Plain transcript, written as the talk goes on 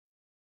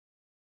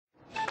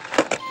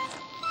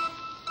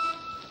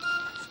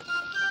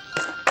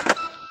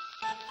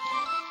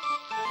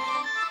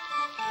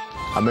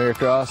I'm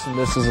Eric Ross, and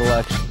this is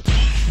Election.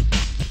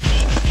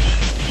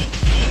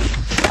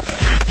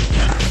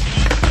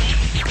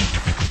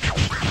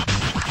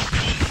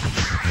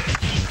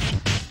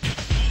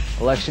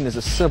 Election is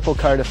a simple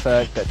card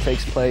effect that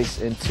takes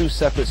place in two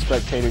separate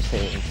spectators'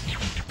 hands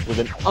with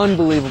an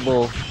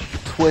unbelievable,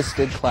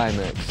 twisted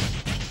climax.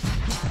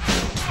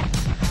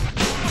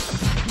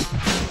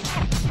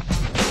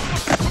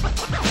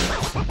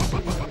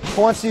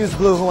 Who wants to use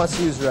blue? Who wants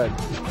to use red?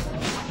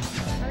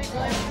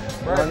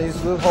 You want to use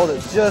blue? Hold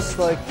it just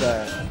like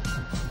that.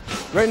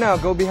 Right now,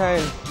 go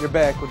behind your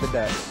back with the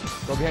decks.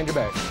 Go behind your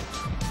back.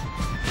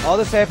 All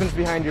this happens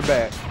behind your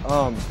back.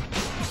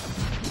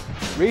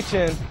 Reach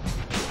in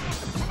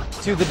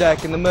to the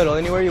deck in the middle,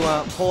 anywhere you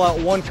want. Pull out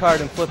one card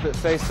and flip it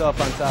face up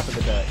on top of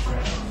the deck.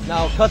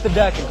 Now cut the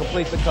deck and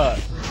complete the cut.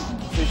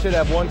 So you should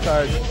have one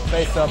card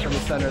face up in the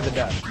center of the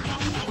deck.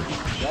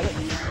 Got it?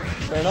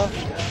 Fair enough?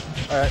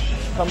 All right.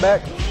 Come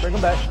back. Bring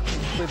them back.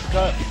 Complete the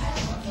cut.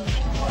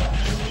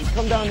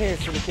 Come down here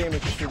so the camera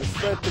can see the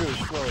spread through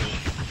slowly.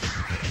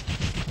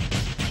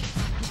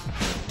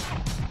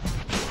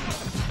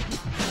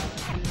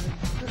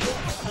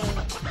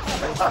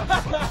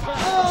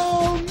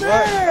 Oh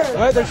man!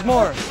 Wait, there's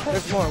more.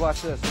 There's more.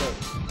 Watch this. Look.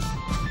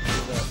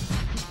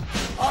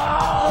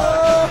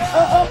 Oh!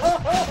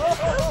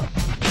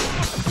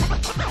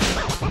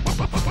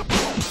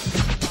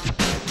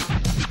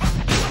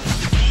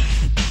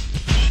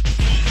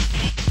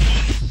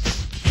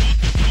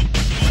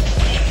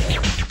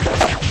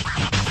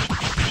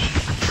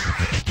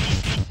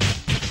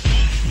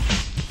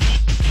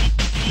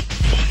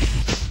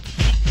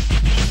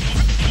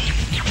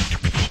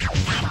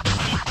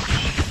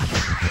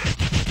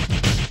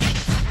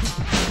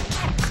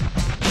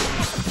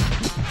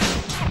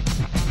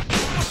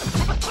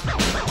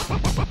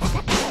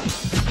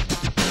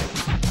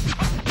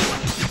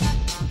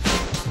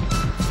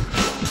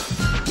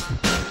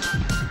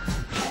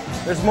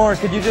 There's more.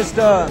 Could you just,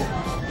 look,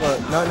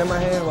 nothing in my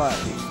hand? Watch.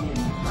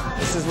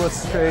 This is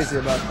what's crazy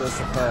about this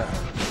effect.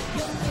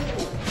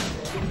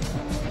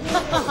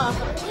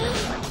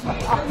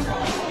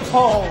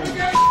 Oh!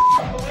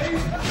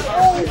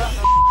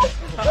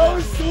 That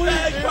was sweet!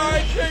 That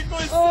card trick was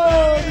sweet!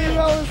 Oh, dude,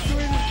 that was sweet!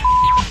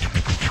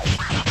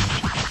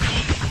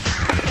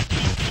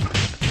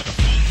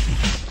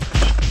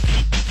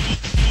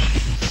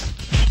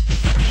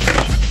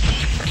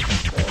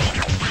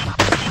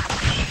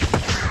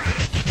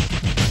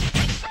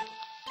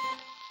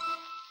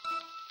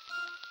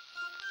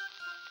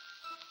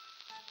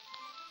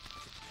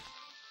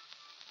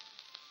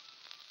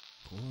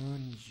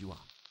 Konnichiwa.